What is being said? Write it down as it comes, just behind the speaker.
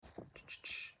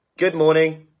Good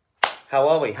morning. How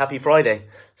are we? Happy Friday.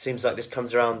 Seems like this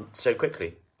comes around so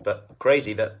quickly, but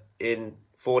crazy that in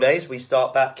 4 days we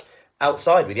start back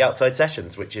outside with the outside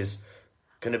sessions, which is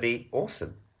going to be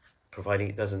awesome, providing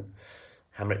it doesn't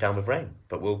hammer it down with rain.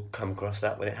 But we'll come across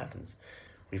that when it happens.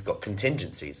 We've got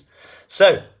contingencies.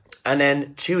 So, and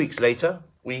then 2 weeks later,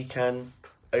 we can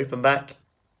open back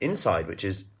inside, which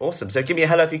is awesome. So give me a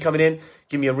hello if you're coming in.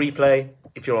 Give me a replay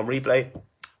if you're on replay.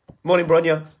 Morning,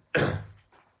 Bronya.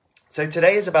 So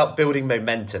today is about building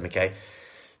momentum, okay?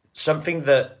 Something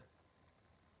that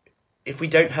if we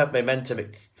don't have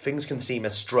momentum, things can seem a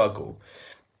struggle.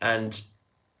 And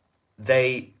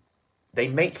they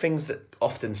make things that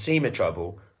often seem a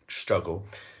struggle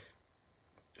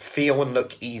feel and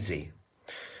look easy.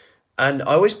 And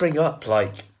I always bring up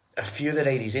like a few of the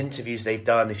ladies' interviews they've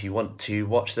done. If you want to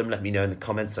watch them, let me know in the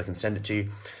comments. I can send it to you.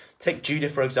 Take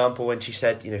Judith, for example, when she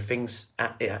said,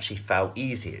 it actually felt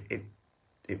easy.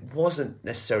 It wasn't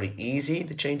necessarily easy,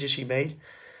 the changes she made,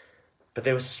 but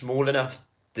they were small enough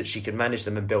that she could manage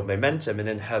them and build momentum. And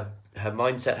then her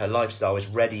mindset, her lifestyle was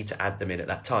ready to add them in at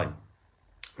that time.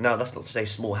 Now, that's not to say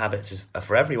small habits are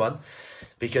for everyone,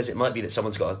 because it might be that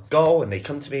someone's got a goal and they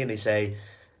come to me and they say,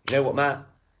 you know what, Matt,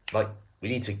 like we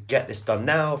need to get this done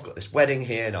now. I've got this wedding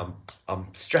here and I'm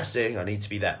stressing. I need to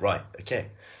be there. Right. Okay.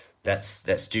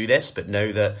 Let's do this, but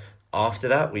know that after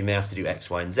that, we may have to do X,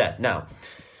 Y, and Z. Now,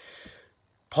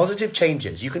 positive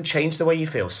changes. You can change the way you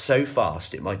feel so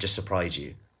fast, it might just surprise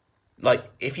you. Like,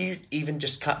 if you even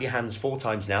just clap your hands 4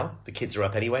 times now, the kids are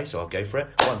up anyway, so I'll go for it.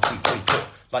 1, 2, 3, 4.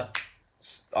 Like,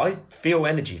 I feel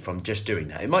energy from just doing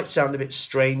that. It might sound a bit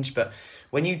strange, but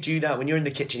when you do that, when you're in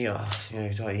the kitchen, you're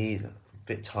a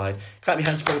bit tired. Clap your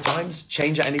hands 4 times,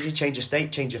 change your energy, change your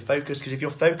state, change your focus. Because if your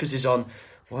focus is on,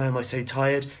 why am I so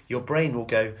tired? Your brain will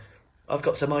go, I've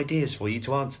got some ideas for you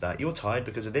to answer that. You're tired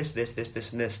because of this,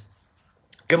 and this.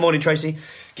 Good morning, Tracy.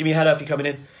 Give me a hello if you're coming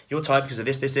in. You're tired because of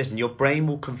this, and your brain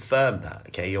will confirm that,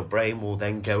 okay? Your brain will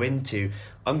then go into,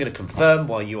 I'm going to confirm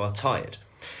why you are tired.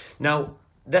 Now,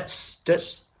 let's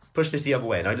push this the other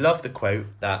way. And I love the quote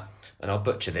that, and I'll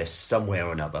butcher this somewhere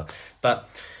or another, but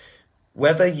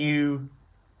whether you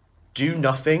do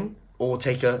nothing or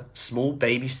take a small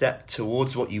baby step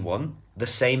towards what you want, the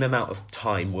same amount of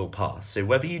time will pass. So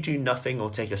whether you do nothing or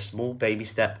take a small baby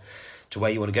step to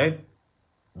where you want to go,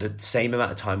 the same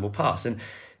amount of time will pass. And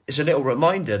it's a little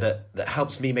reminder that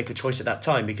helps me make a choice at that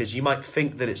time, because you might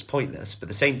think that it's pointless, but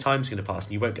the same time's going to pass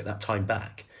and you won't get that time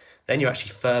back. Then you're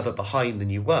actually further behind than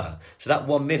you were. So that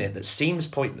 1 minute that seems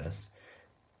pointless,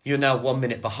 you're now 1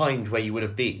 minute behind where you would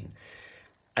have been.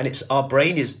 And it's our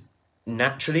brain is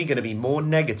naturally going to be more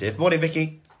negative. Morning,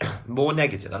 Vicky. More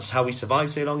negative. That's how we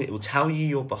survive so long. It will tell you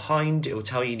you're behind. It will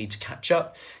tell you need to catch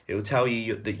up. It will tell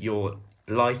you that your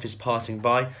life is passing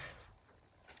by.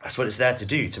 That's what it's there to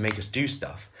do, to make us do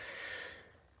stuff.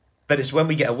 But it's when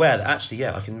we get aware that actually,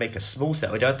 I can make a small step.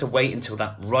 I don't have to wait until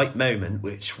that right moment,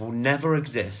 which will never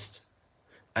exist.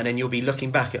 And then you'll be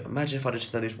looking back at, imagine if I'd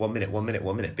just done this 1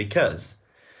 minute, because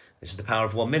this is the power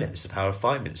of 1 minute. This is the power of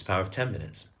 5 minutes, the power of 10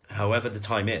 minutes, however the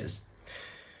time is.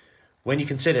 When you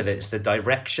consider that it's the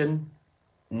direction,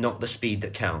 not the speed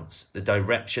that counts. The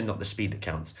direction, not the speed that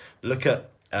counts. Look at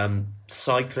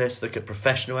cyclists, look at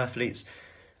professional athletes.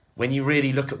 When you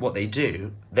really look at what they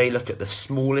do, they look at the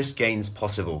smallest gains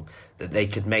possible that they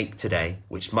could make today,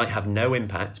 which might have no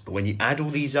impact. But when you add all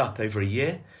these up over a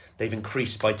year, they've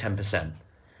increased by 10%.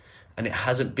 And it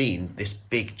hasn't been this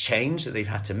big change that they've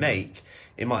had to make.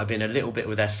 It might have been a little bit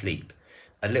with their sleep,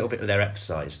 a little bit with their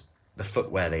exercise, the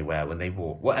footwear they wear when they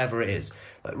walk, whatever it is.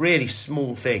 Like really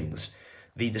small things.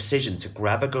 The decision to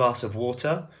grab a glass of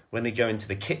water when they go into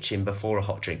the kitchen before a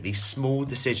hot drink. These small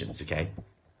decisions, okay?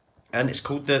 And it's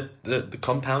called the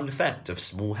compound effect of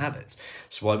small habits.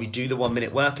 It's why we do the 1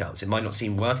 minute workouts. It might not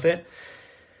seem worth it,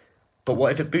 but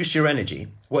what if it boosts your energy?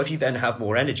 What if you then have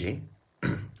more energy?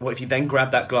 What if you then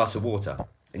grab that glass of water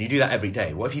and you do that every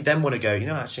day? What if you then want to go,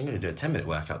 actually I'm going to do a 10 minute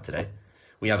workout today.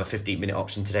 We have a 15-minute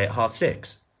option today at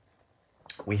 6:30.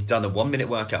 We've done a 1 minute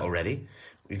workout already.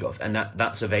 And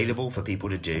that's available for people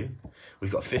to do.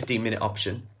 We've got a 15-minute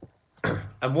option.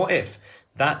 And what if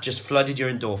that just flooded your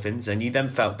endorphins and you then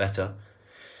felt better?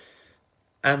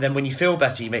 And then when you feel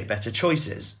better, you make better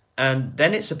choices. And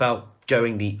then it's about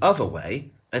going the other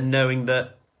way and knowing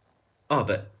that,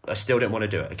 but I still don't want to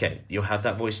do it. Okay, you'll have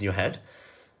that voice in your head,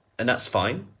 and that's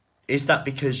fine. Is that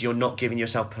because you're not giving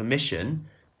yourself permission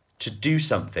to do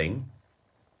something,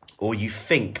 or you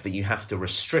think that you have to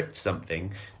restrict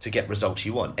something to get results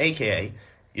you want? AKA,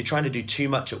 you're trying to do too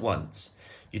much at once.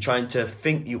 You're trying to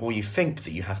think, you think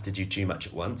that you have to do too much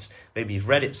at once. Maybe you've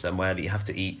read it somewhere that you have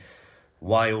to eat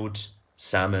wild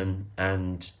salmon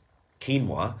and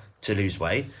quinoa to lose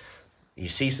weight. You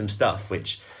see some stuff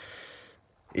which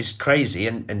is crazy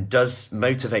and does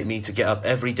motivate me to get up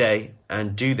every day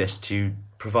and do this to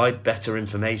provide better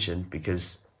information,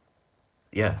 because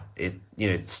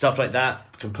stuff like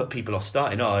that can put people off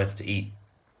starting. I have to eat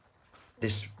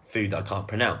this food that I can't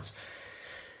pronounce,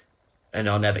 and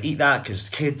I'll never eat that because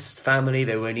kids, family,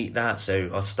 they won't eat that, so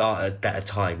I'll start at a better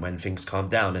time when things calm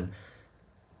down. And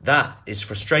that is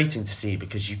frustrating to see,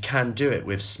 because you can do it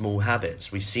with small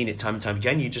habits. We've seen it time and time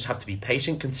again. You just have to be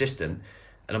patient, consistent,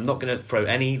 and I'm not going to throw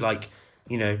any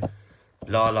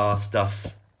la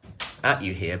stuff at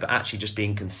you here, but actually just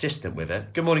being consistent with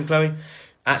it. Good morning, Chloe.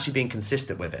 Actually being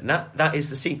consistent with it, and that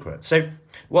is the secret. So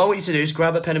what I want you to do is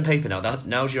grab a pen and paper now.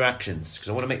 Now's your actions, because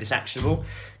I want to make this actionable,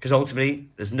 because ultimately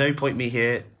there's no point me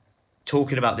here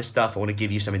talking about this stuff. I want to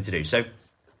give you something to do. So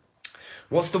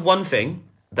what's the one thing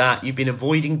that you've been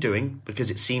avoiding doing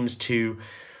because it seems too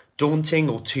daunting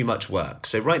or too much work?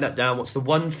 So write that down. What's the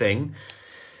one thing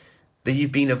that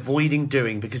you've been avoiding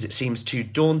doing because it seems too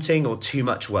daunting or too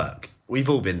much work? We've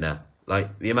all been there.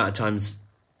 Like the amount of times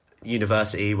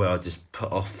university where I just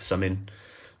put off something,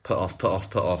 put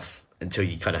off until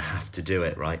you kind of have to do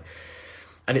it, right?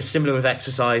 And it's similar with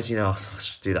exercise. I'll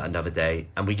just do that another day,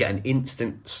 and we get an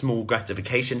instant small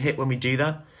gratification hit when we do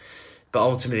that, but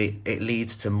ultimately it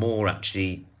leads to more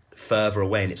actually further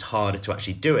away, and it's harder to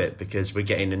actually do it because we're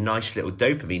getting a nice little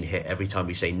dopamine hit every time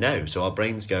we say no. So our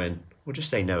brain's going, we'll just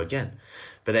say no again.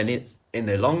 But then in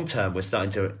the long term, we're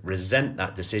starting to resent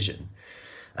that decision,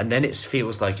 and then it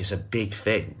feels like it's a big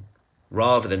thing,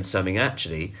 rather than something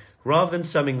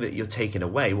that you're taking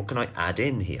away. What can I add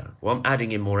in here? Well, I'm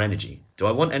adding in more energy. Do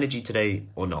I want energy today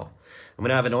or not? I'm going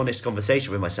to have an honest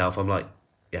conversation with myself. I'm like,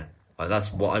 yeah,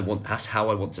 that's what I want. That's how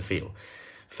I want to feel.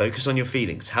 Focus on your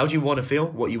feelings. How do you want to feel?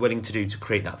 What are you willing to do to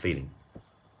create that feeling?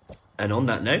 And on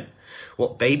that note,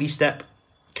 what baby step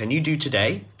can you do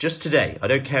today, just today? I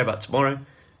don't care about tomorrow,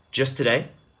 just today,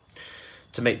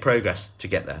 to make progress to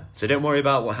get there. So don't worry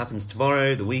about what happens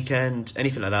tomorrow, the weekend,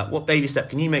 anything like that. What baby step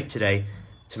can you make today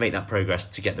to make that progress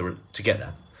to get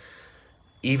there?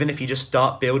 Even if you just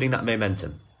start building that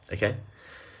momentum, okay?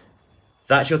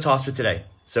 That's your task for today.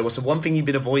 So what's the one thing you've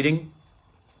been avoiding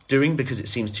doing because it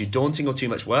seems too daunting or too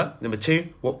much work? Number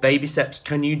 2, what baby steps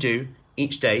can you do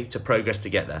each day to progress to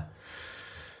get there?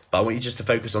 But I want you just to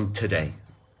focus on today.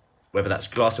 Whether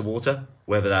that's a glass of water,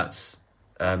 whether that's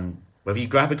whether you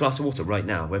grab a glass of water right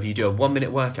now, whether you do a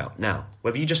 1-minute workout now,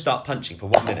 whether you just start punching for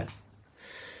 1 minute.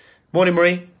 Morning,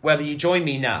 Marie. Whether you join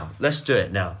me now, let's do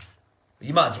it now.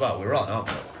 You might as well. We're on, aren't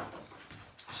we?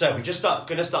 So we're just going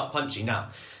to start punching now.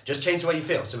 Just change the way you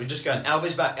feel. So we're just going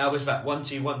elbows back, 1,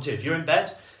 2, 1, 2. If you're in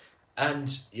bed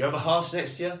and your other half's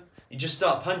next to you, you just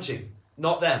start punching.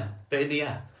 Not them, but in the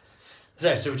air.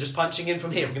 So we're just punching in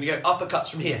from here. We're going to go uppercuts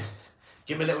from here.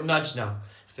 Give me a little nudge now.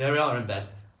 There we are in bed.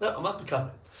 Look, I'm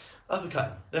uppercutting.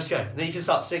 Let's go. And then you can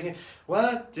start singing,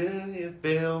 what do you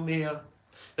build me up?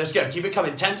 Let's go. Keep it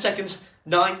coming. 10 seconds.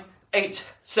 9, 8,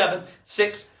 7,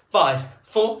 6, 5,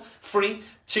 4, 3,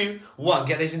 2, 1.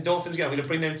 Get these endorphins going. I'm going to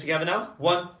bring them together now.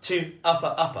 1, 2,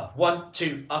 upper. 1,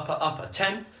 2, upper.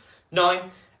 10,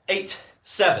 9, 8,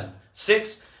 7,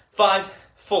 6, 5,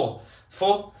 4,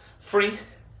 3,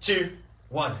 2,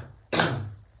 1.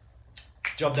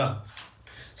 Job done.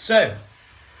 So,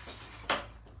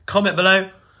 comment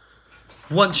below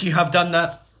once you have done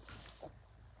that,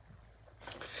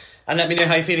 and let me know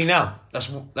how you're feeling now.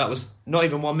 That was not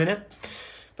even 1 minute.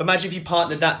 But imagine if you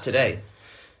partnered that today.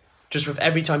 Just with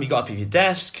every time you got up at your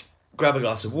desk, grab a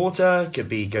glass of water, could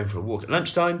be going for a walk at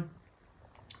lunchtime,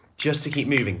 just to keep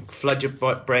moving. Flood your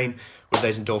brain with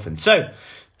those endorphins. So,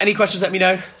 any questions, let me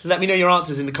know. Let me know your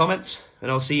answers in the comments,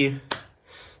 and I'll see you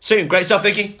soon. Great stuff,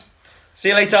 Vicky. See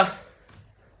you later.